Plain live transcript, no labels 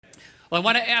Well, I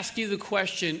want to ask you the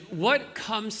question, what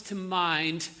comes to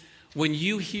mind when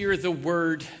you hear the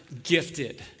word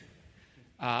gifted?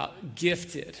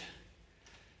 Gifted.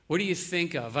 What do you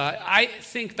think of? I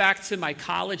think back to my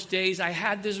college days. I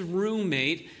had this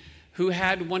roommate who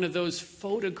had one of those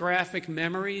photographic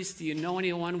memories. Do you know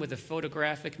anyone with a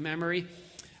photographic memory?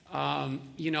 I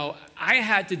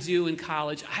had to do in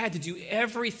college, I had to do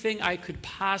everything I could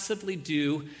possibly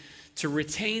do to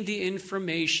retain the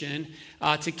information,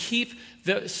 to keep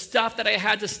the stuff that I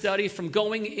had to study from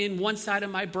going in one side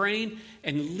of my brain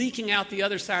and leaking out the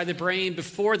other side of the brain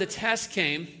before the test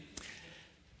came.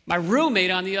 My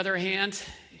roommate, on the other hand,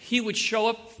 he would show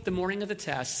up the morning of the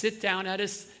test, sit down at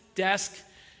his desk,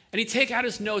 and he'd take out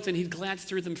his notes and he'd glance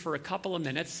through them for a couple of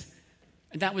minutes,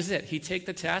 and that was it. He'd take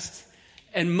the test,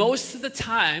 and most of the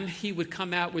time, he would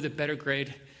come out with a better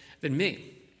grade than me.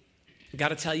 I got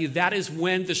to tell you, that is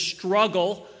when the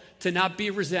struggle to not be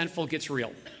resentful gets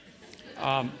real.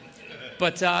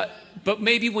 But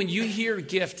maybe when you hear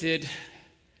gifted,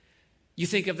 you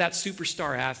think of that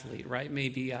superstar athlete, right?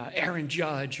 Maybe Aaron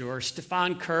Judge or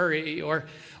Stephon Curry, or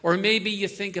maybe you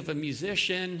think of a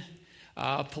musician,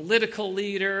 a political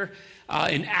leader,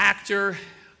 an actor.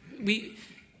 We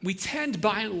tend,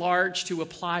 by and large, to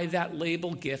apply that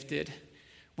label gifted.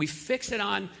 We fix it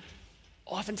on,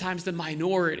 oftentimes, the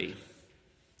minority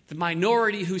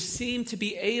who seem to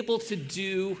be able to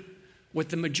do what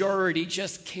the majority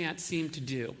just can't seem to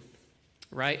do,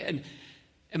 right?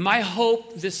 And my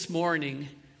hope this morning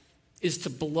is to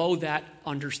blow that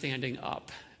understanding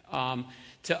up,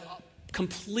 to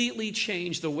completely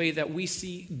change the way that we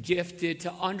see gifted,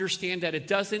 to understand that it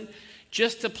doesn't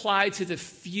just apply to the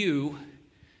few,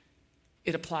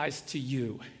 it applies to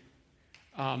you.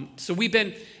 So we've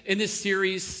been in this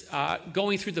series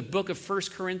going through the book of 1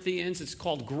 Corinthians. It's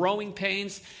called Growing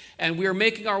Pains. And we are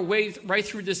making our way right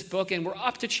through this book. And we're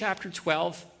up to chapter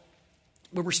 12,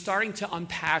 where we're starting to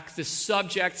unpack the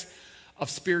subject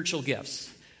of spiritual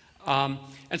gifts. And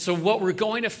so what we're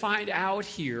going to find out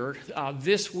here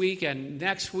this week and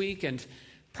next week, and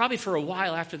probably for a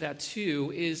while after that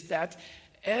too, is that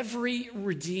every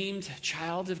redeemed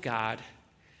child of God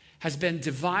has been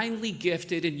divinely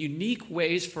gifted in unique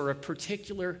ways for a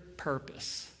particular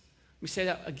purpose. Let me say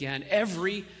that again.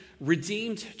 Every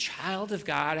redeemed child of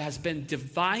God has been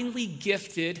divinely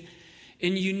gifted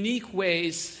in unique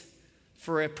ways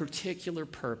for a particular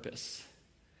purpose.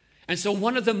 And so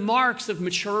one of the marks of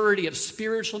maturity, of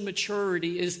spiritual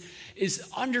maturity, is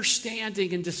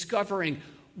understanding and discovering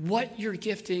what your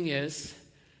gifting is,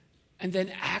 and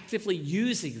then actively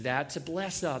using that to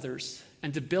bless others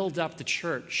and to build up the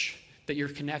church that you're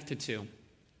connected to.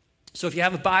 So if you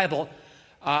have a Bible,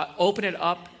 open it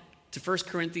up to 1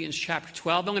 Corinthians chapter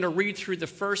 12. I'm going to read through the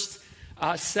first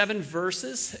 7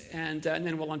 verses, and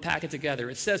then we'll unpack it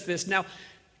together. It says this: "Now,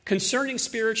 concerning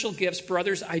spiritual gifts,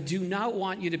 brothers, I do not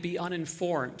want you to be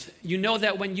uninformed. You know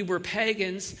that when you were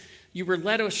pagans, you were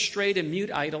led astray to mute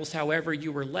idols, however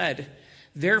you were led.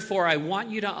 Therefore, I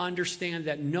want you to understand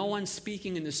that no one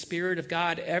speaking in the Spirit of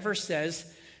God ever says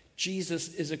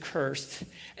Jesus is accursed,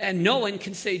 and no one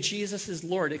can say Jesus is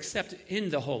Lord except in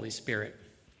the Holy Spirit.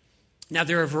 Now,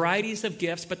 there are varieties of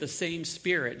gifts, but the same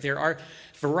Spirit. There are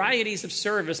varieties of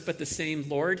service, but the same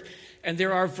Lord. And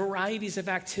there are varieties of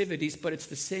activities, but it's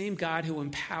the same God who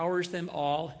empowers them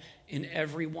all in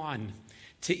every one.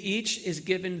 To each is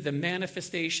given the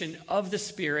manifestation of the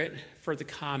Spirit for the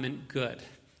common good."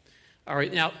 All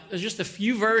right, now, there's just a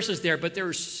few verses there, but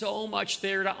there's so much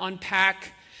there to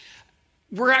unpack.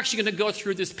 We're actually going to go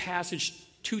through this passage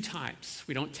 2 times.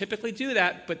 We don't typically do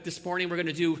that, but this morning we're going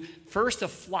to do first a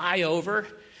flyover,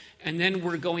 and then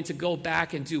we're going to go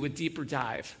back and do a deeper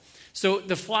dive. So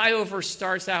the flyover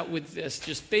starts out with this.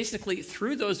 Just basically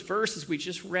through those verses we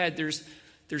just read,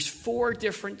 there's 4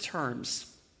 different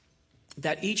terms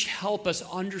that each help us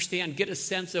understand, get a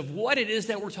sense of what it is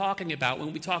that we're talking about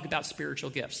when we talk about spiritual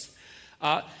gifts.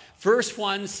 Verse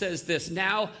 1 says this: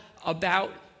 "Now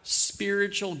about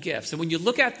spiritual gifts." And when you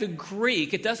look at the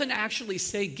Greek, it doesn't actually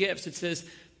say gifts. It says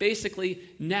basically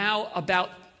now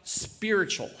about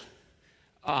spiritual.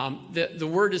 The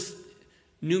word is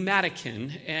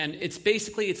pneumatikin, and it's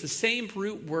the same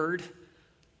root word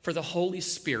for the Holy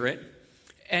Spirit.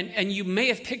 And you may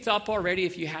have picked up already,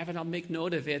 if you haven't, I'll make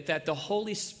note of it, that the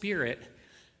Holy Spirit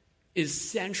is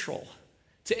central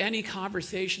to any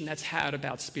conversation that's had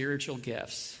about spiritual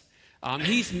gifts.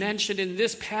 He's mentioned in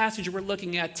this passage we're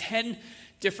looking at 10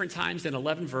 different times in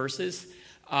 11 verses.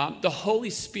 The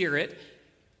Holy Spirit,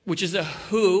 which is a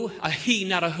he,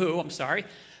 not a who, I'm sorry.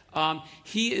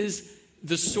 He is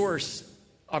the source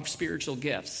of spiritual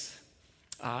gifts.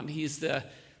 He's the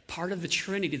part of the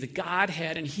Trinity, the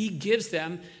Godhead, and he gives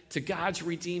them to God's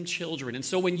redeemed children. And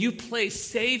so when you place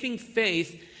saving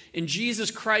faith in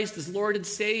Jesus Christ as Lord and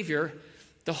Savior,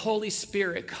 the Holy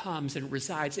Spirit comes and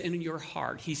resides in your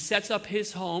heart. He sets up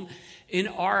his home in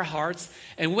our hearts,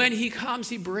 and when he comes,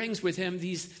 he brings with him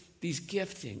these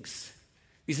giftings,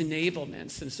 these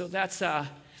enablements. And so that's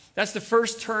the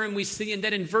first term we see. And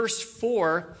then in verse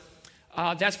 4,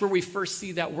 that's where we first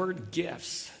see that word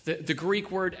gifts. The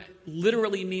Greek word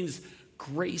literally means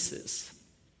graces.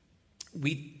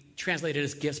 We translate it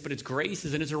as gifts, but it's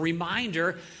graces. And it's a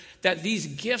reminder that these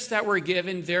gifts that we're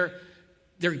given, they're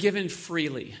given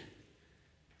freely.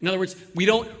 In other words, we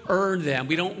don't earn them.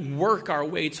 We don't work our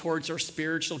way towards our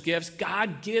spiritual gifts.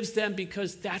 God gives them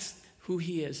because that's who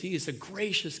he is. He is a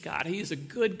gracious God. He is a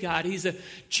good God. He's a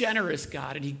generous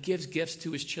God, and he gives gifts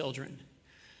to his children.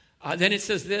 Then it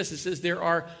says this. It says there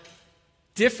are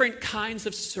different kinds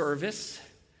of service,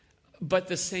 but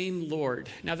the same Lord.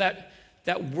 Now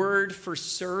that word for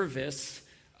service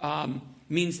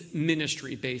means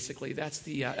ministry, basically. That's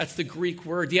the Greek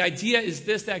word. The idea is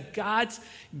this, that God's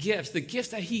gifts, the gifts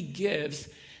that he gives,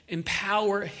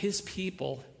 empower his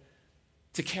people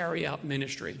to carry out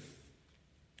ministry.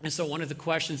 And so one of the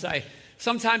questions I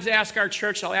sometimes ask our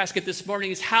church, I'll ask it this morning,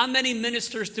 is how many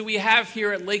ministers do we have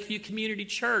here at Lakeview Community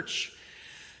Church?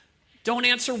 Don't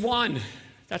answer one.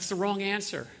 That's the wrong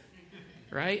answer,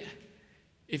 right?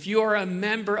 If you are a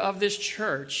member of this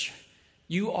church,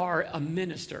 you are a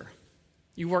minister.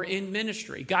 You are in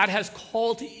ministry. God has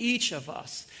called each of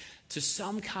us to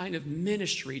some kind of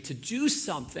ministry, to do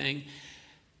something,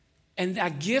 and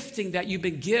that gifting that you've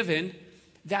been given,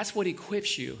 that's what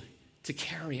equips you to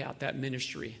carry out that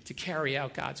ministry, to carry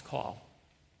out God's call.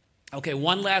 Okay,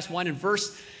 one last one. In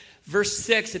verse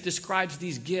 6, it describes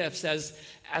these gifts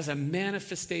as a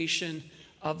manifestation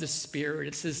of the Spirit.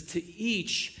 It says, to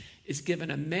each is given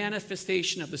a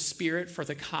manifestation of the Spirit for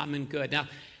the common good. Now,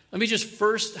 let me just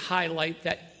first highlight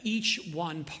that each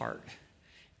one part,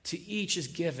 to each is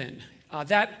given.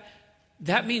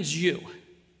 That means you,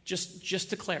 just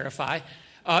to clarify.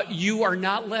 You are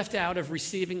not left out of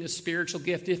receiving a spiritual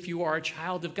gift if you are a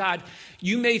child of God.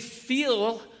 You may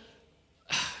feel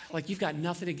like you've got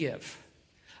nothing to give.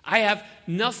 I have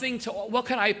nothing to, what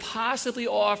could I possibly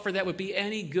offer that would be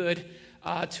any good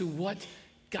to what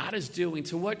God is doing,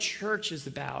 to what church is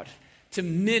about, to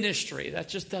ministry? That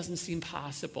just doesn't seem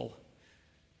possible.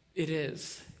 It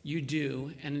is. You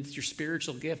do, and it's your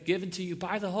spiritual gift given to you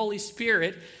by the Holy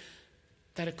Spirit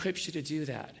that equips you to do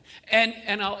that.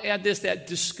 And I'll add this, that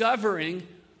discovering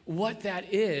what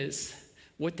that is,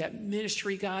 what that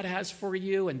ministry God has for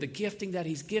you and the gifting that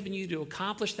he's given you to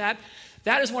accomplish that,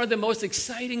 that is one of the most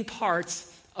exciting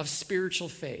parts of spiritual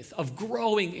faith, of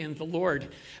growing in the Lord.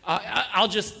 I'll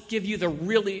just give you the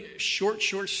really short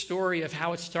story of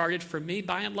how it started for me.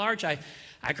 By and large, I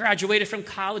graduated from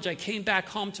college. I came back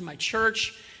home to my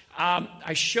church.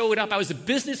 I showed up. I was a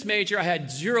business major. I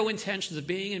had zero intentions of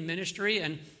being in ministry,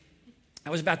 and I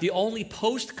was about the only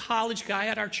post-college guy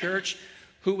at our church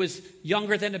who was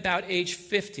younger than about age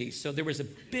 50. So there was a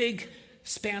big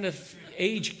span of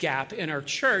age gap in our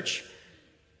church.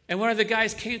 And one of the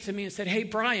guys came to me and said, "Hey,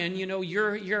 Brian,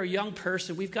 you're a young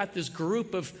person. We've got this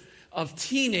group of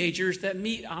teenagers that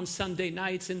meet on Sunday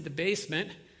nights in the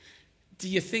basement. Do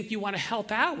you think you want to help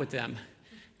out with them?"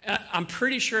 I'm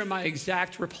pretty sure my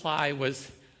exact reply was,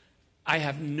 "I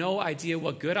have no idea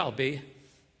what good I'll be,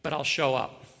 but I'll show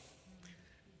up."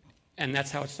 And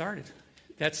that's how it started.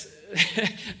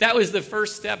 That was the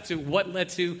first step to what led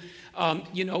to,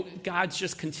 God's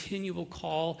just continual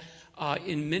call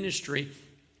in ministry.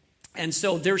 And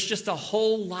so there's just a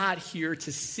whole lot here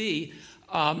to see.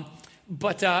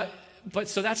 But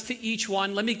so that's to each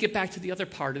one. Let me get back to the other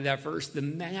part of that verse, the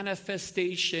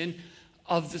manifestation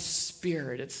of the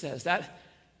Spirit. It says that,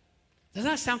 doesn't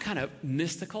that sound kind of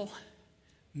mystical?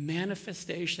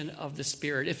 Manifestation of the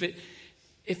Spirit.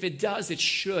 If it does, it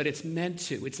should. It's meant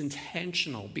to. It's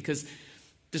intentional, because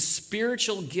the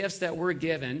spiritual gifts that we're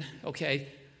given, okay,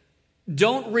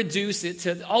 don't reduce it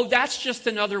to, that's just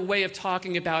another way of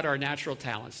talking about our natural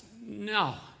talents.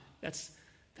 No, that's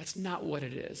not what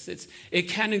it is. It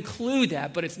can include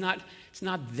that, but it's not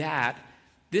that.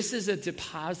 This is a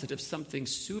deposit of something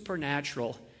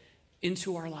supernatural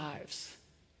into our lives.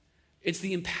 It's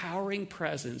the empowering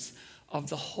presence of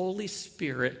the Holy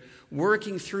Spirit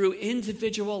working through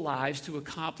individual lives to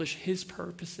accomplish his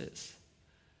purposes.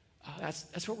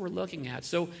 That's what we're looking at.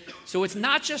 So it's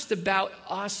not just about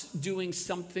us doing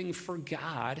something for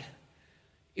God.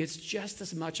 It's just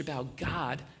as much about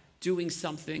God doing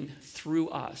something through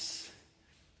us.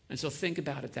 And so think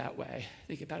about it that way.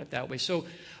 Think about it that way. So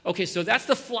that's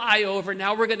the flyover.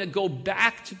 Now we're going to go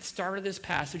back to the start of this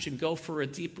passage and go for a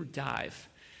deeper dive.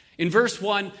 In verse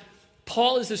 1,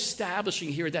 Paul is establishing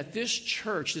here that this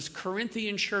church, this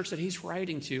Corinthian church that he's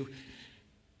writing to,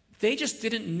 they just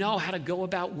didn't know how to go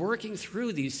about working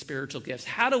through these spiritual gifts.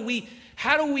 How do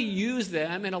we use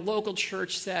them in a local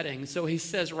church setting? So he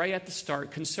says right at the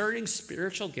start, concerning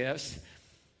spiritual gifts,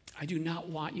 I do not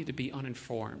want you to be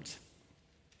uninformed.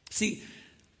 See,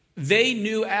 they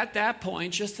knew at that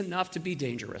point just enough to be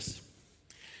dangerous.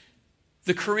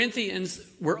 The Corinthians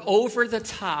were over the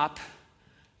top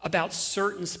about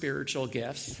certain spiritual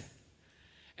gifts.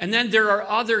 And then there are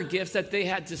other gifts that they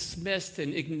had dismissed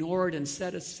and ignored and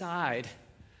set aside.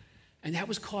 And that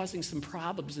was causing some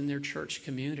problems in their church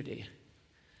community.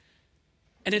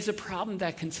 And it's a problem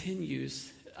that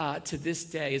continues to this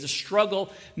day. It's a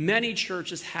struggle many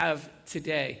churches have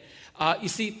today. You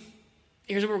see,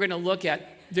 here's what we're going to look at.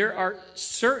 There are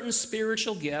certain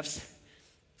spiritual gifts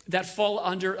that fall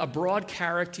under a broad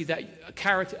category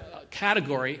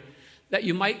that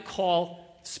you might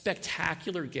call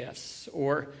spectacular gifts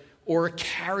or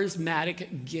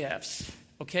charismatic gifts.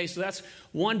 Okay, so that's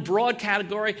one broad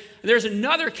category. There's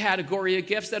another category of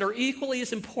gifts that are equally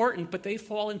as important, but they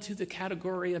fall into the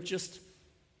category of just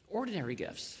ordinary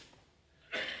gifts.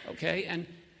 Okay, and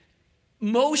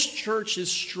most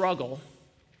churches struggle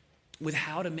with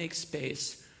how to make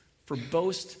space for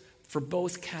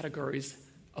both categories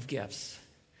of gifts.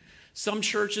 Some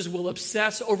churches will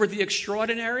obsess over the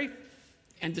extraordinary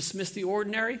and dismiss the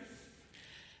ordinary.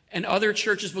 And other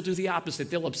churches will do the opposite.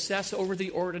 They'll obsess over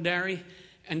the ordinary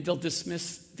and they'll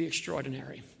dismiss the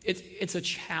extraordinary. It's a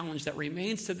challenge that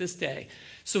remains to this day.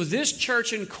 So this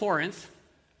church in Corinth,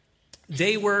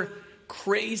 they were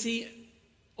crazy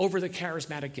over the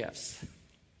charismatic gifts.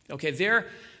 Okay, their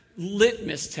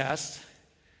litmus test,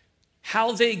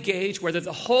 how they gauge whether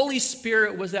the Holy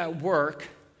Spirit was at work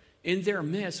in their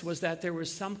midst, was that there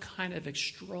was some kind of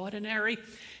extraordinary,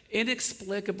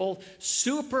 inexplicable,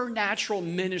 supernatural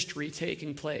ministry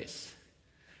taking place.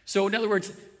 So in other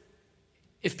words,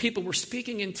 if people were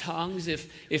speaking in tongues,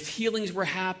 if healings were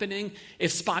happening,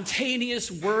 if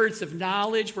spontaneous words of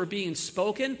knowledge were being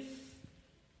spoken,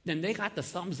 then they got the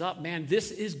thumbs up, man, this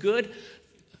is good.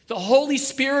 The Holy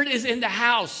Spirit is in the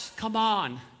house. Come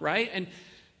on, right?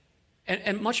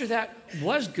 And much of that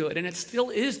was good, and it still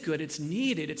is good. It's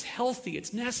needed, it's healthy,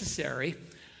 it's necessary.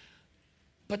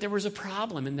 But there was a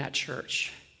problem in that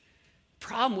church. The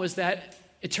problem was that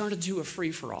it turned into a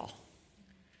free-for-all.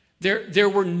 There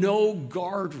were no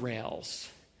guardrails.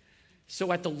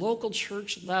 So at the local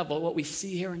church level, what we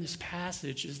see here in this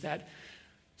passage is that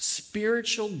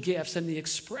spiritual gifts and the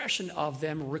expression of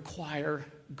them require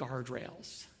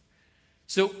guardrails.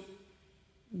 So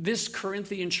this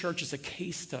Corinthian church is a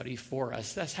case study for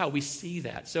us. That's how we see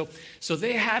that. So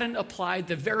they hadn't applied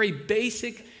the very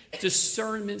basic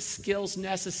discernment skills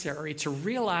necessary to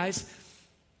realize,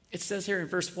 it says here in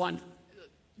verse 1,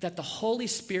 that the Holy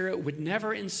Spirit would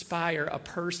never inspire a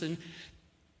person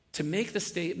to make the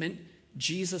statement,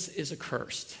 Jesus is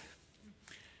accursed.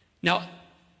 Now,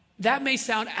 that may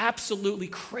sound absolutely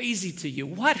crazy to you.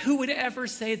 What? Who would ever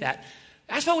say that?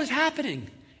 That's what was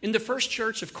happening in the first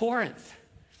church of Corinth.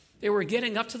 They were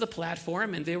getting up to the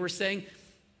platform and they were saying,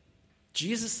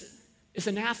 Jesus is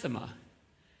anathema.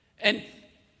 And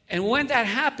when that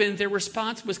happened, their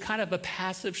response was kind of a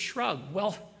passive shrug.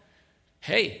 Well,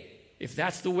 hey, if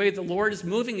that's the way the Lord is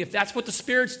moving, if that's what the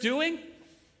Spirit's doing,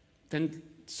 then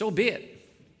so be it.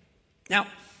 Now,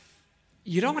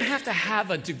 you don't have to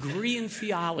have a degree in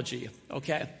theology,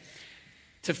 okay,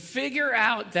 to figure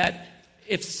out that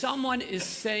if someone is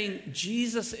saying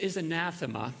Jesus is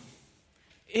anathema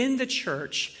in the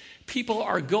church, people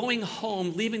are going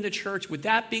home, leaving the church with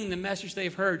that being the message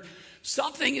they've heard,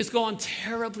 something is going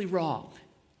terribly wrong.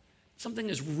 Something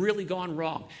has really gone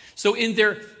wrong. So in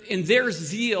their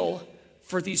zeal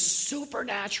for these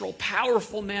supernatural,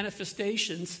 powerful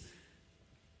manifestations,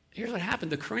 here's what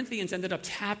happened. The Corinthians ended up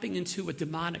tapping into a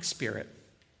demonic spirit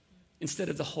instead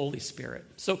of the Holy Spirit.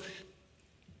 So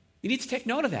you need to take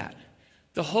note of that.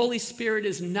 The Holy Spirit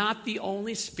is not the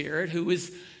only spirit who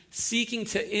is seeking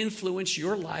to influence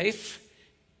your life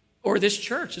or this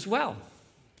church as well.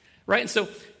 Right?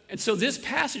 And so this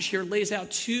passage here lays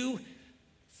out two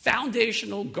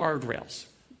foundational guardrails.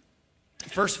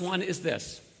 First one is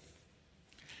this: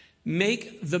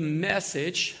 make the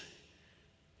message,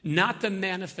 not the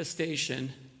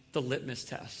manifestation, the litmus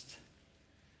test.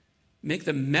 Make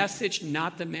the message,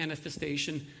 not the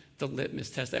manifestation, the litmus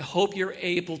test. I hope you're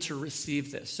able to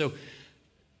receive this. So,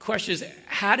 question is,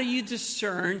 how do you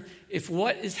discern if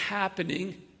what is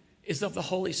happening is of the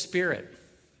Holy Spirit.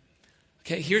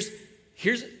 Okay, here's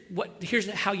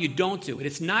how you don't do it.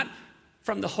 It's not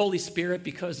from the Holy Spirit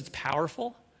because it's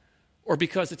powerful, or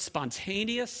because it's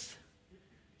spontaneous,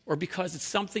 or because it's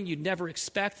something you'd never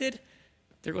expected.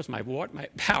 There goes my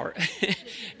power.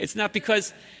 It's not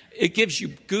because it gives you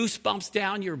goosebumps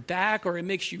down your back, or it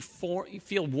makes you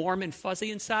feel warm and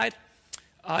fuzzy inside.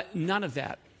 None of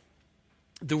that.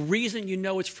 The reason you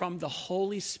know it's from the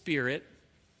Holy Spirit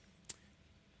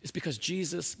is because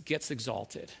Jesus gets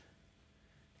exalted.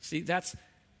 See, that's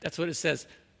what it says.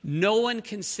 No one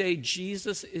can say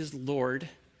Jesus is Lord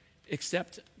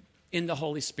except in the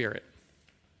Holy Spirit.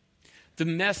 The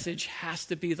message has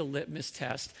to be the litmus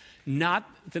test, not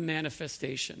the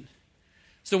manifestation.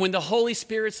 So when the Holy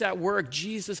Spirit's at work,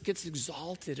 Jesus gets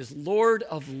exalted as Lord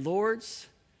of Lords,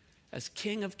 as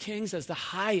King of Kings, as the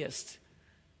highest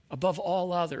above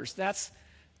all others. That's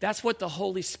what the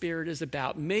Holy Spirit is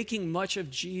about. Making much of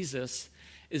Jesus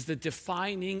is the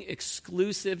defining,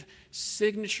 exclusive,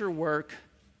 signature work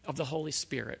of the Holy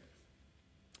Spirit.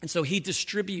 And so he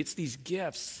distributes these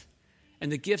gifts,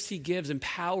 and the gifts he gives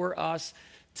empower us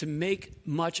to make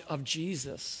much of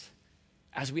Jesus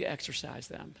as we exercise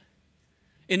them.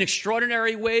 In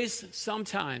extraordinary ways,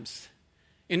 sometimes.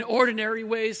 In ordinary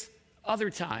ways, other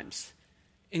times.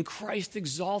 In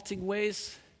Christ-exalting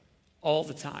ways, all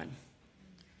the time.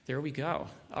 There we go.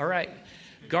 All right.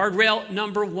 Guardrail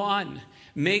number 1.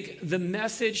 Make the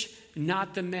message,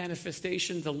 not the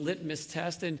manifestation, the litmus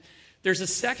test. And there's a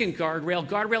second guardrail.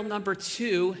 Guardrail number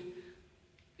 2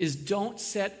 is don't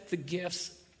set the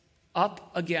gifts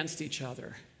up against each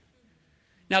other.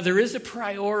 Now, there is a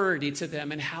priority to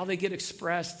them and how they get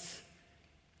expressed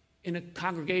in a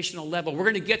congregational level. We're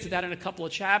going to get to that in a couple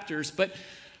of chapters, but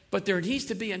there needs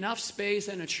to be enough space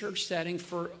in a church setting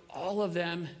for all of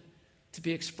them to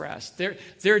be expressed.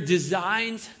 They're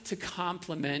designed to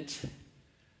complement,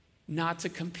 not to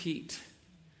compete.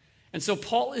 And so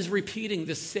Paul is repeating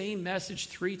the same message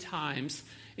 3 times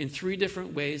in 3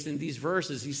 different ways in these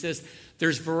verses. He says,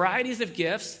 there's varieties of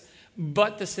gifts,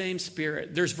 but the same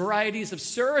Spirit. There's varieties of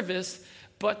service,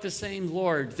 but the same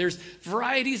Lord. There's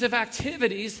varieties of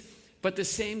activities, but the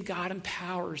same God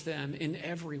empowers them in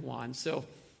everyone. So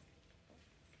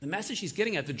the message he's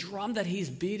getting at, the drum that he's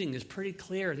beating is pretty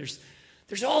clear.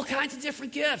 There's all kinds of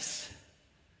different gifts.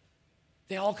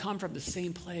 They all come from the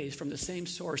same place, from the same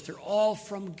source. They're all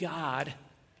from God.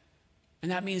 And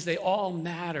that means they all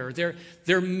matter.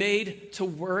 They're made to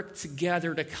work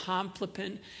together, to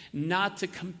complement, not to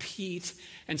compete.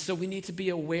 And so we need to be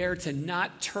aware to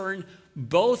not turn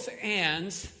both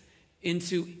ands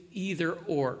into either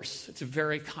ors. It's a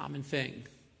very common thing.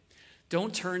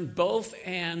 Don't turn both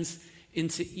ands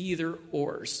into either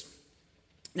ors.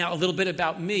 Now, a little bit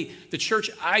about me. The church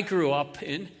I grew up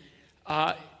in,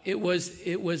 it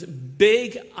was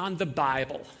big on the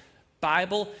Bible.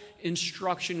 Bible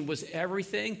instruction was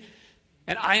everything.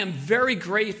 And I am very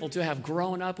grateful to have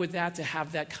grown up with that, to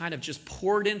have that kind of just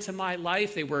poured into my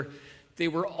life. They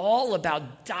were all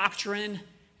about doctrine.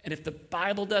 And if the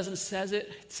Bible doesn't say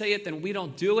it, then we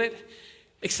don't do it.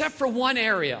 Except for one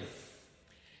area.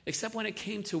 Except when it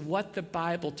came to what the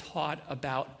Bible taught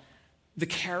about the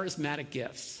charismatic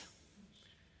gifts.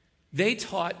 They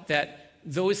taught that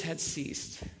those had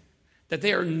ceased, that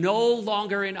they are no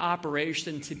longer in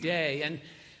operation today. And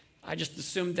I just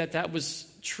assumed that was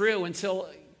true until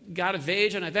I got of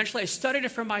age, and eventually I studied it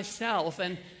for myself.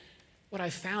 And what I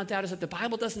found out is that the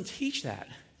Bible doesn't teach that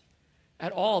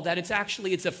at all, that it's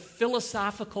a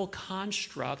philosophical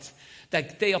construct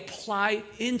that they apply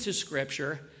into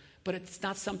Scripture, but it's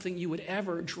not something you would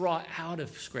ever draw out of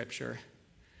Scripture.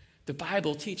 The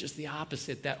Bible teaches the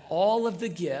opposite, that all of the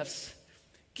gifts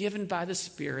given by the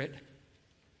Spirit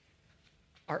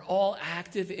are all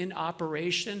active in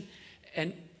operation,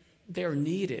 and they're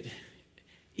needed.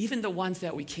 Even the ones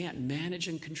that we can't manage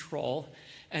and control,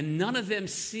 and none of them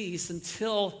cease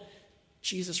until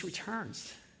Jesus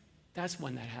returns. That's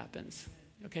when that happens.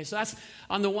 Okay, so that's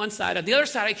on the one side. On the other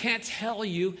side, I can't tell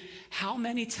you how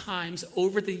many times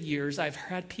over the years I've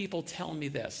had people tell me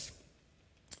this.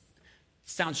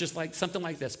 Sounds just like something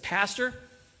like this. Pastor,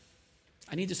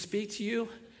 I need to speak to you.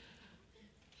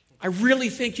 I really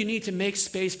think you need to make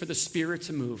space for the Spirit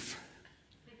to move.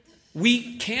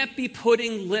 We can't be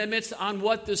putting limits on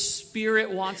what the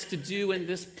Spirit wants to do in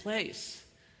this place.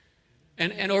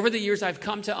 And over the years, I've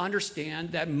come to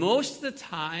understand that most of the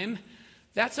time,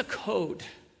 that's a code.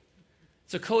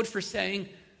 It's a code for saying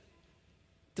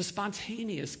the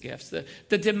spontaneous gifts,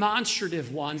 the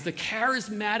demonstrative ones, the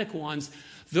charismatic ones,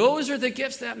 those are the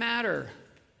gifts that matter.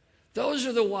 Those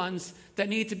are the ones that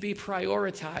need to be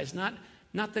prioritized,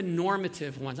 not the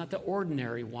normative ones, not the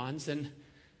ordinary ones. And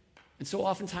so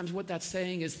oftentimes what that's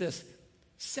saying is this: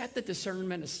 set the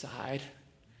discernment aside.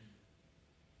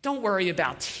 Don't worry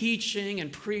about teaching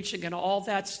and preaching and all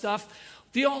that stuff.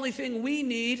 The only thing we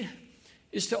need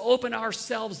is to open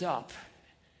ourselves up,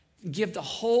 give the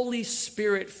Holy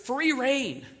Spirit free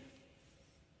rein.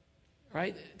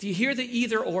 Right? Do you hear the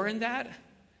either or in that?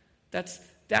 That's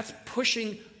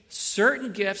pushing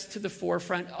certain gifts to the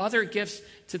forefront, other gifts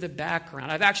to the background.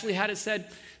 I've actually had it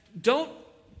said, don't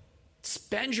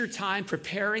spend your time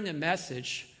preparing a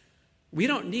message. We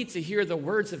don't need to hear the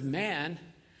words of man.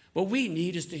 What we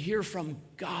need is to hear from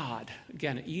God.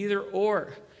 Again, either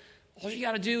or. All you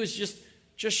got to do is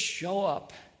just show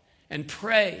up and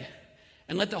pray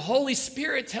and let the Holy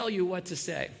Spirit tell you what to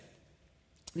say.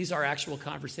 These are actual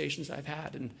conversations I've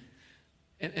had,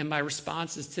 and my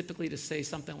response is typically to say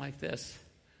something like this: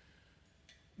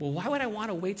 well, why would I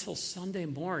want to wait till Sunday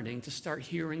morning to start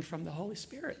hearing from the Holy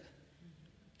Spirit?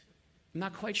 I'm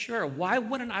not quite sure. Why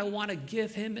wouldn't I want to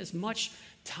give him as much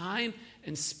time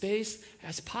and space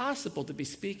as possible to be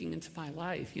speaking into my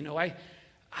life? You know, I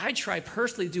try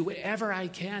personally to do whatever I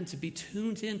can to be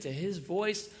tuned into his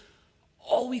voice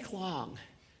all week long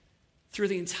through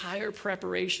the entire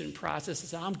preparation process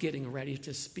as I'm getting ready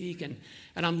to speak, and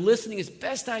I'm listening as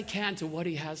best I can to what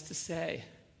he has to say.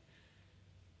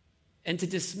 And to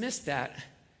dismiss that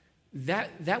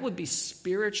would be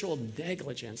spiritual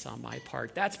negligence on my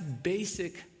part. That's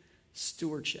basic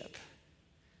stewardship.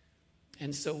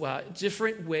 And so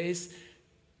different ways,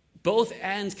 both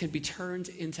ends can be turned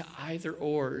into either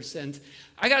ors. And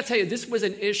I got to tell you, this was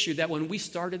an issue that when we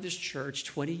started this church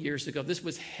 20 years ago, this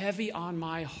was heavy on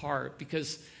my heart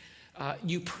because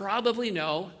you probably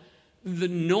know the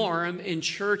norm in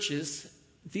churches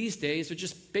these days are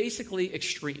just basically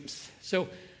extremes. So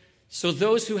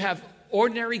those who have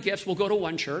ordinary gifts will go to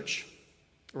one church,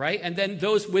 right? And then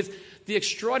those with the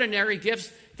extraordinary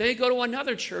gifts, they go to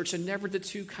another church, and never the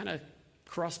two kind of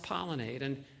cross-pollinate.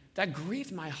 And that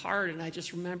grieved my heart, and I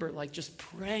just remember just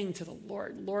praying to the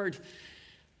Lord,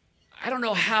 I don't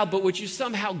know how, but would you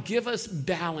somehow give us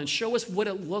balance, show us what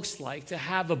it looks like to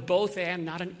have a both and,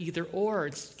 not an either or.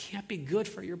 It can't be good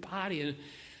for your body. And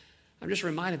I'm just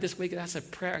reminded this week that's a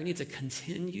prayer I need to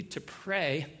continue to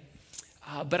pray.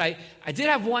 But I did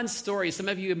have one story. Some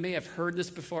of you may have heard this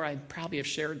before. I probably have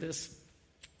shared this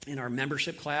in our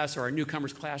membership class or our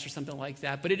newcomers class or something like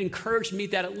that. But it encouraged me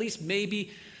that at least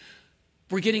maybe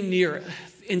we're getting near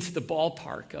into the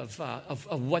ballpark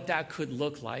of what that could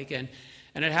look like. And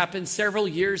it happened several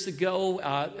years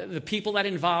ago. The people that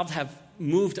involved have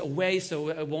moved away, so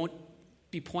I won't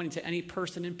be pointing to any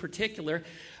person in particular.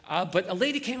 But a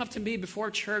lady came up to me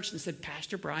before church and said,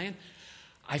 Pastor Brian,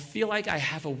 I feel like I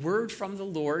have a word from the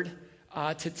Lord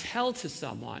to tell to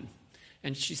someone.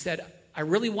 And she said, I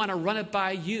really want to run it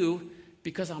by you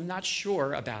because I'm not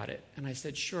sure about it. And I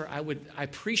said, sure, I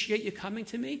appreciate you coming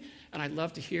to me, and I'd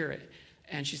love to hear it.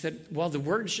 And she said, well, the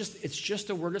word is it's just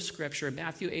a word of Scripture in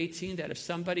Matthew 18, that if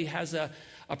somebody has a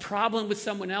problem with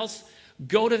someone else,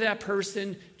 go to that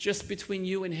person just between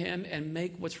you and him and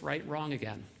make what's right wrong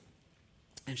again.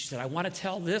 And she said, I want to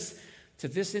tell this to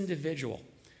this individual.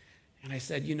 And I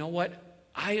said, you know what?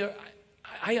 I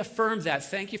affirm that.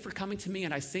 Thank you for coming to me,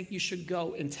 and I think you should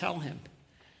go and tell him.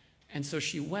 And so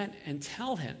she went and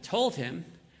told him,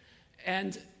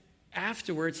 and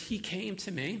afterwards he came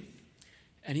to me,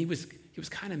 and he was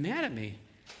kind of mad at me.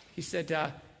 He said,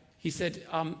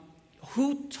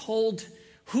 who told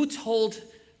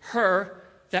her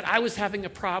that I was having a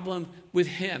problem with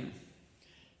him?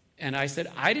 And I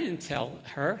said, I didn't tell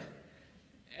her.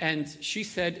 And she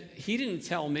said, he didn't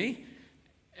tell me.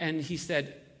 And he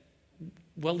said,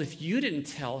 well, if you didn't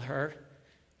tell her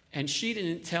and she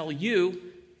didn't tell you,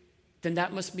 then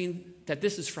that must mean that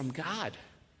this is from God.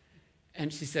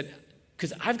 And she said,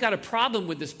 because I've got a problem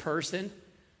with this person,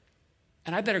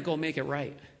 and I better go make it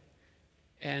right.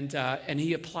 And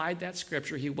he applied that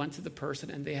scripture. He went to the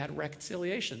person, and they had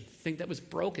reconciliation. The thing that was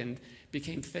broken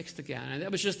became fixed again. And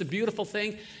that was just a beautiful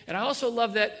thing. And I also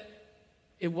love that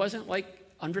it wasn't like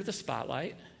under the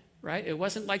spotlight, right? It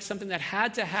wasn't like something that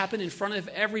had to happen in front of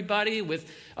everybody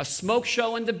with a smoke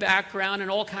show in the background and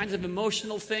all kinds of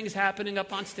emotional things happening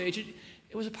up on stage.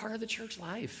 It was a part of the church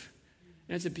life,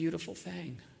 and it's a beautiful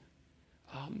thing.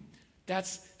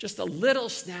 That's just a little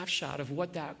snapshot of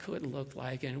what that could look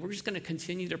like, and we're just going to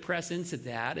continue to press into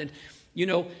that. And, you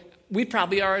know, we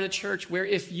probably are at a church where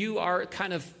if you are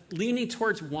kind of leaning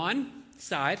towards one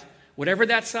side, whatever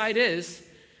that side is,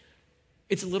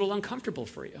 it's a little uncomfortable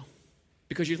for you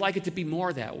because you'd like it to be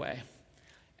more that way.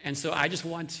 And so I just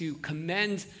want to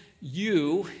commend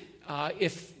you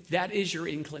if that is your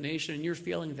inclination and you're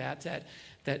feeling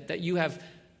that you have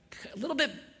a little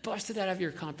bit busted out of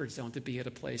your comfort zone to be at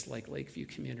a place like Lakeview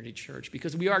Community Church,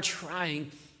 because we are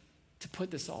trying to put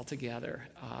this all together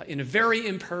in a very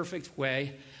imperfect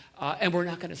way, and we're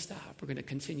not going to stop. We're going to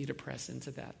continue to press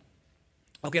into that.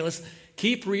 Okay, let's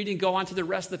keep reading, go on to the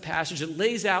rest of the passage. It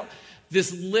lays out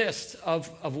this list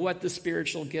of what the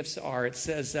spiritual gifts are. It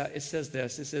says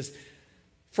this,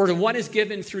 "For to one is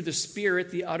given through the Spirit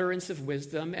the utterance of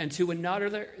wisdom, and to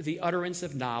another the utterance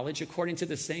of knowledge according to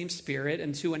the same Spirit,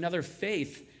 and to another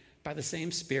faith by the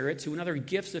same Spirit, to another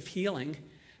gifts of healing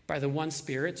by the one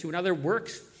Spirit, to another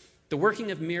the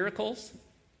working of miracles,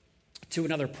 to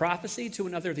another prophecy, to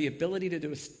another the ability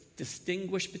to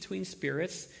distinguish between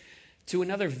spirits, to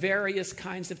another various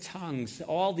kinds of tongues.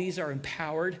 All these are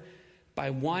empowered by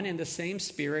one and the same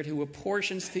Spirit, who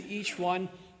apportions to each one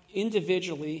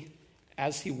individually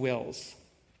as he wills."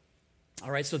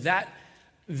 All right, so that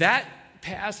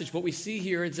passage, what we see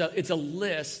here, it's a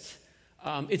list.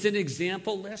 It's an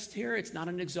example list here. It's not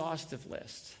an exhaustive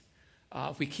list.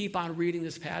 If we keep on reading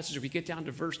this passage, if we get down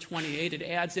to verse 28, it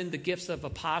adds in the gifts of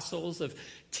apostles, of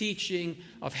teaching,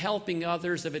 of helping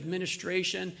others, of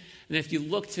administration. And if you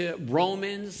look to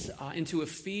Romans, into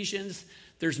Ephesians,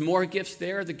 there's more gifts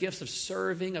there, the gifts of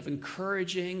serving, of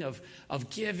encouraging, of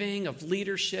giving, of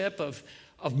leadership, of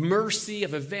mercy,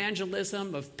 of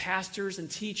evangelism, of pastors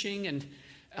and teaching. And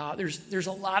there's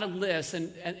a lot of lists.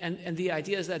 And the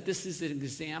idea is that this is an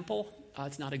example.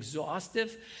 It's not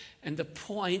exhaustive. And the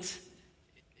point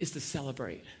is to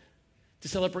celebrate. To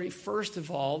celebrate, first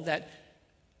of all, that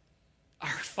our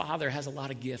Father has a lot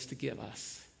of gifts to give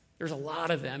us. There's a lot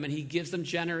of them, and he gives them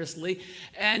generously.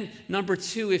 And number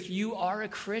two, if you are a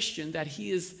Christian, that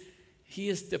he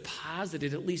has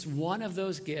deposited at least one of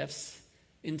those gifts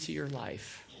into your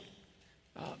life.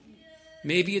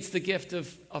 Maybe it's the gift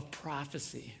of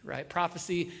prophecy, right?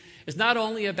 Prophecy is not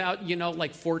only about,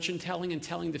 like fortune telling and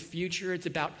telling the future. It's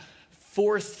about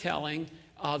forthtelling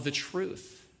the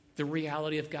truth, the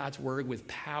reality of God's word with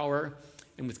power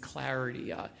and with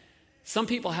clarity. Some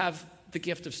people have the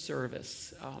gift of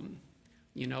service.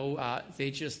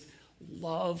 They just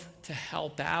love to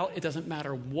help out. It doesn't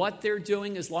matter what they're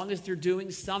doing, as long as they're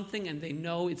doing something and they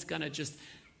know it's going to just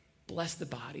bless the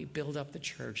body, build up the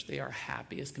church. They are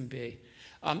happy as can be.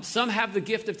 Some have the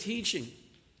gift of teaching.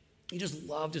 You just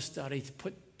love to study, to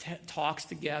put talks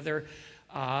together,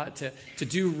 to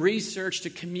do research, to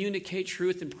communicate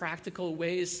truth in practical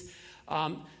ways.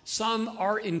 Some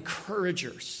are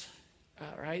encouragers,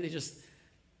 right?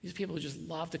 These people just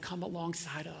love to come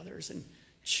alongside others and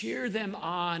cheer them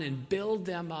on and build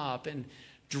them up and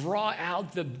draw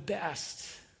out the best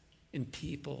in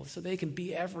people so they can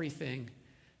be everything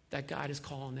that God is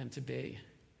calling them to be.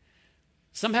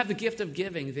 Some have the gift of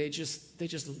giving. They just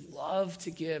love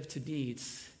to give to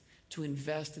needs, to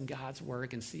invest in God's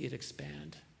work and see it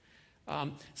expand.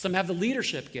 Some have the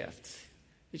leadership gift.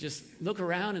 They just look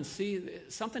around and see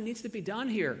something needs to be done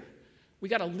here. We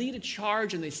got to lead a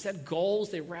charge, and they set goals.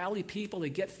 They rally people. They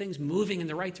get things moving in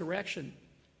the right direction.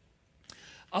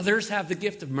 Others have the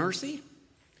gift of mercy,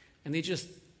 and they just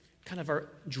kind of are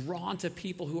drawn to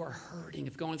people who are hurting.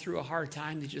 If going through a hard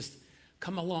time, they just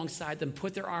come alongside them,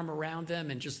 put their arm around them,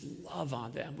 and just love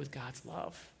on them with God's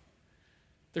love.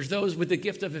 There's those with the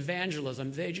gift of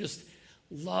evangelism. They just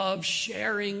love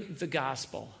sharing the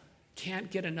gospel.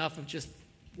 Can't get enough of just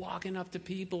walking up to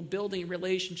people, building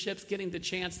relationships, getting the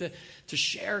chance to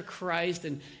share Christ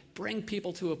and bring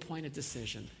people to a point of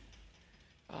decision.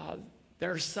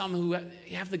 There are some who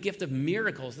have the gift of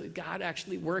miracles, that God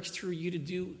actually works through you to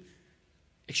do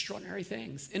extraordinary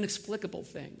things, inexplicable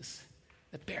things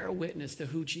that bear witness to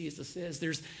who Jesus is.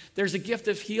 There's a gift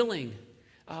of healing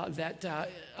that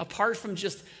apart from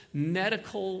just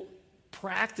medical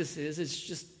practices, is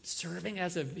just serving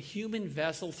as a human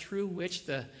vessel through which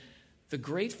the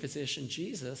great physician,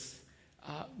 Jesus,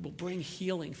 will bring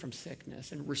healing from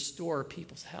sickness and restore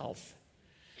people's health.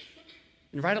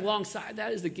 And right alongside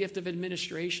that is the gift of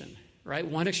administration, right?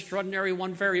 One extraordinary,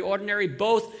 one very ordinary,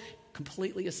 both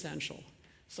completely essential.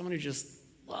 Someone who just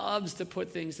loves to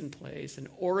put things in place and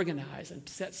organize and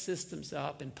set systems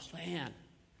up and plan.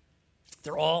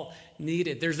 They're all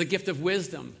needed. There's the gift of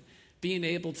wisdom, being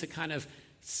able to kind of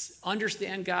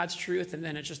understand God's truth and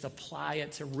then just apply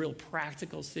it to real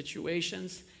practical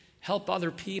situations, help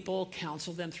other people,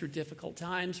 counsel them through difficult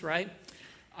times, right?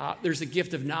 There's a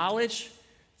gift of knowledge.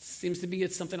 Seems to be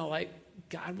it's something like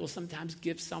God will sometimes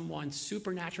give someone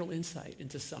supernatural insight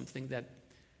into something that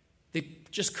they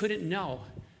just couldn't know.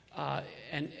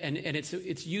 And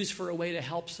it's used for a way to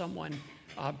help someone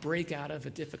break out of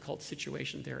a difficult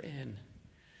situation they're in.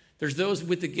 There's those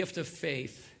with the gift of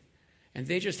faith, and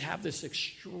they just have this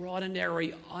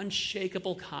extraordinary,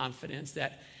 unshakable confidence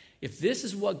that if this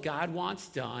is what God wants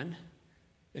done,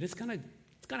 then it's gonna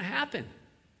happen.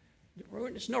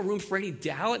 There's no room for any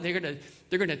doubt. They're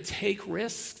gonna take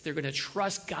risks. They're gonna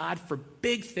trust God for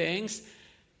big things,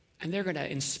 and they're gonna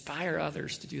inspire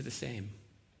others to do the same.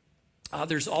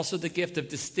 There's also the gift of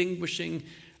distinguishing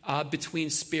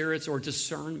between spirits or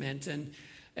discernment,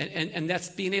 and that's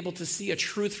being able to see a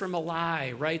truth from a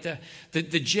lie, right?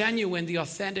 The genuine, the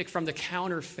authentic from the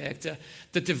counterfeit,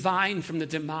 the divine from the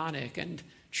demonic, and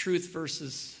truth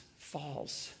versus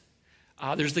false.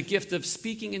 There's the gift of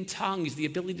speaking in tongues, the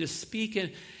ability to speak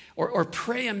or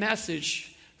pray a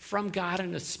message from God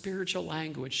in a spiritual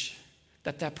language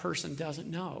that person doesn't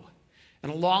know.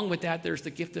 And along with that, there's the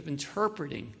gift of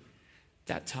interpreting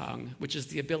that tongue, which is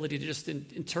the ability to just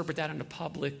interpret that in a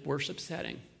public worship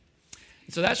setting.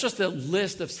 And so that's just a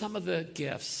list of some of the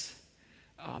gifts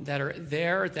that are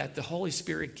there that the Holy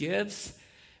Spirit gives.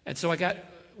 And so I got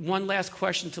one last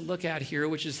question to look at here,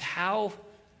 which is how,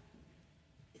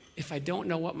 if I don't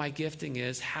know what my gifting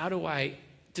is, how do I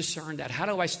discern that? How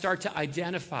do I start to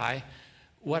identify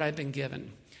what I've been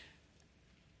given?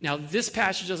 Now, this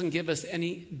passage doesn't give us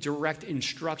any direct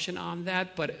instruction on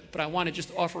that, but I want to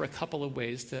just offer a couple of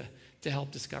ways to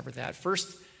help discover that.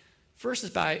 First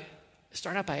is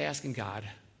start out by asking God.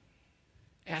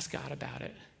 Ask God about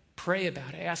it. Pray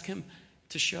about it. Ask him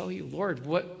to show you, Lord,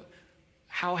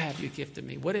 how have you gifted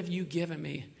me? What have you given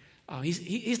me?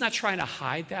 He's not trying to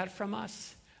hide that from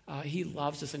us. He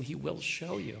loves us, and he will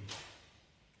show you.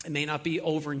 It may not be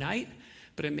overnight,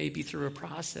 but it may be through a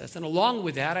process. And along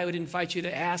with that, I would invite you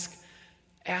to ask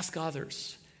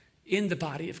others in the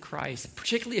body of Christ,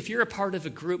 particularly if you're a part of a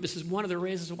group. This is one of the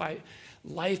reasons why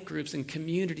life groups and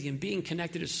community and being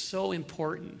connected is so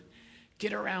important.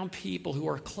 Get around people who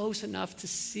are close enough to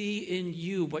see in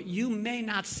you what you may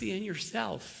not see in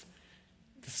yourself.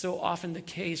 It's so often the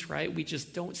case, right? We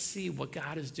just don't see what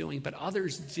God is doing, but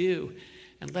others do.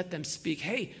 And let them speak.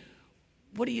 Hey,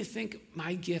 what do you think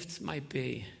my gifts might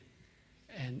be?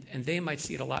 And they might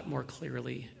see it a lot more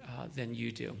clearly than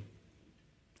you do.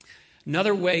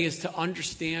 Another way is to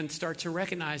understand, start to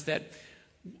recognize that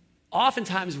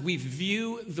oftentimes we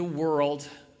view the world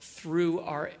through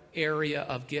our area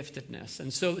of giftedness.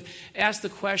 And so ask the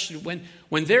question,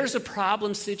 when there's a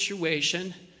problem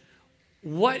situation,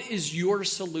 what is your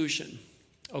solution?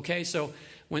 Okay, so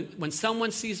when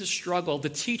someone sees a struggle, the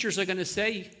teachers are going to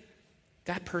say,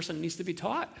 that person needs to be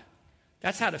taught.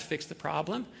 That's how to fix the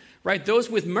problem, right? Those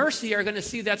with mercy are going to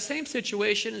see that same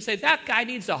situation and say, that guy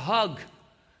needs a hug.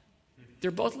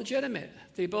 They're both legitimate.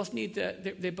 They both need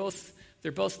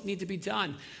to be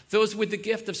done. Those with the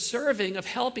gift of serving, of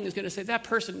helping, is going to say, that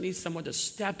person needs someone to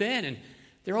step in, and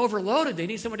they're overloaded. They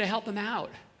need someone to help them out.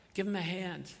 Give them a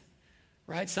hand,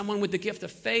 right? Someone with the gift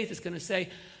of faith is going to say,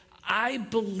 I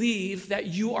believe that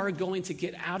you are going to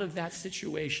get out of that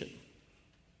situation.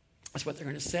 That's what they're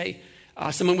going to say.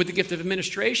 Someone with the gift of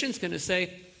administration is going to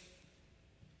say,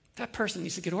 that person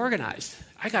needs to get organized.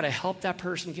 I got to help that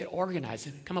person get organized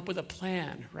and come up with a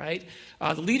plan, right?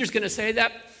 The leader's going to say,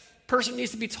 that person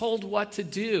needs to be told what to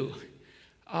do.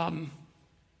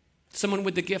 Someone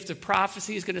with the gift of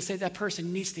prophecy is going to say, that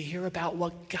person needs to hear about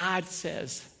what God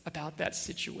says about that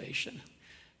situation,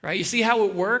 right? You see how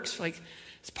it works? Like,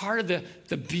 it's part of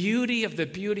the beauty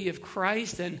of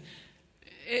Christ, and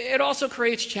it also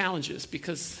creates challenges,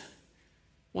 because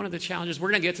one of the challenges,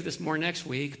 we're going to get to this more next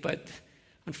week, but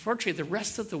unfortunately the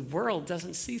rest of the world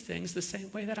doesn't see things the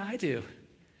same way that I do.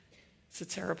 It's a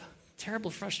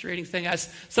terrible, frustrating thing.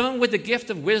 As someone with the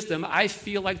gift of wisdom, I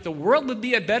feel like the world would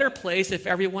be a better place if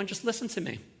everyone just listened to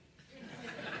me.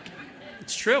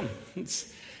 It's true.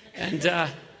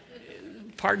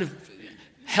 Part of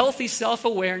healthy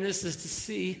self-awareness is to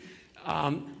see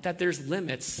that there's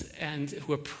limits, and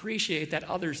who appreciate that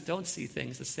others don't see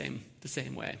things the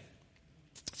same way.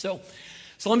 So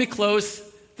let me close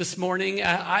this morning.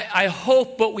 I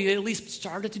hope what we at least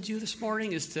started to do this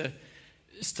morning is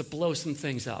to blow some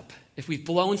things up. If we've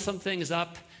blown some things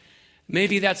up,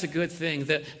 maybe that's a good thing.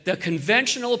 The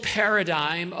conventional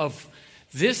paradigm of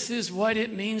this is what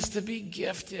it means to be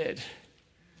gifted.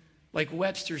 Like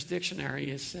Webster's dictionary,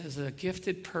 it says a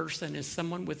gifted person is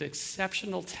someone with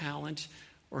exceptional talent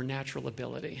or natural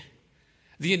ability.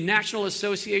 The National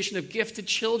Association of Gifted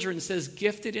Children says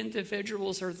gifted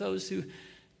individuals are those who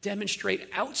demonstrate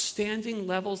outstanding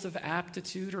levels of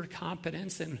aptitude or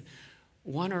competence in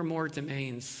one or more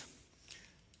domains.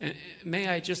 And may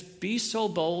I just be so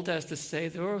bold as to say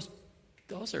those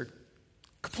are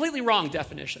completely wrong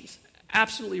definitions.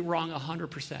 Absolutely wrong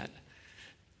 100%.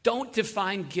 Don't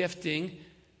define gifting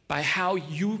by how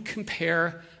you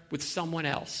compare with someone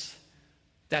else,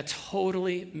 that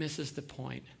totally misses the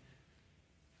point.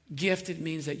 Gifted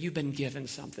means that you've been given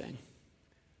something.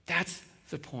 That's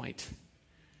the point.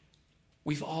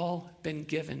 We've all been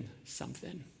given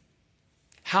something.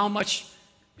 How much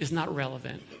is not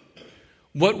relevant.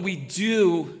 What we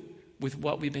do with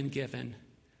what we've been given,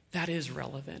 that is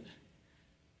relevant.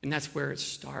 And that's where it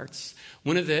starts.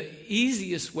 One of the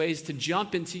easiest ways to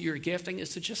jump into your gifting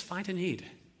is to just find a need.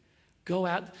 Go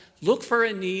out, look for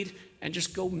a need, and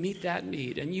just go meet that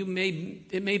need. And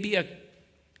it may be a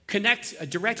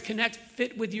direct connect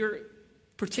fit with your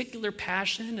particular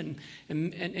passion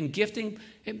and gifting.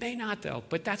 It may not, though,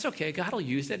 but that's okay. God will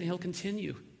use it, and he'll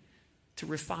continue to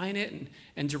refine it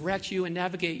and direct you and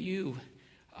navigate you.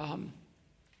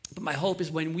 But my hope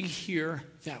is when we hear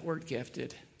that word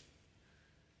gifted,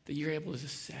 that you're able to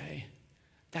say,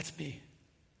 that's me.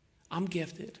 I'm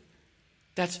gifted.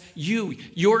 That's you.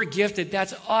 You're gifted.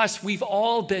 That's us. We've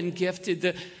all been gifted.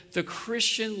 The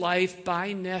Christian life,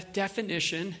 by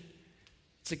definition,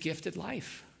 it's a gifted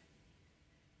life.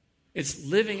 It's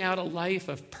living out a life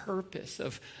of purpose,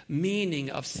 of meaning,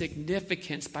 of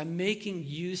significance by making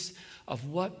use of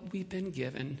what we've been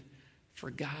given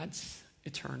for God's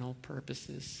eternal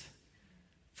purposes,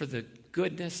 for the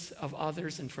goodness of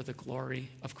others and for the glory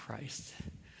of Christ.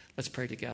 Let's pray together.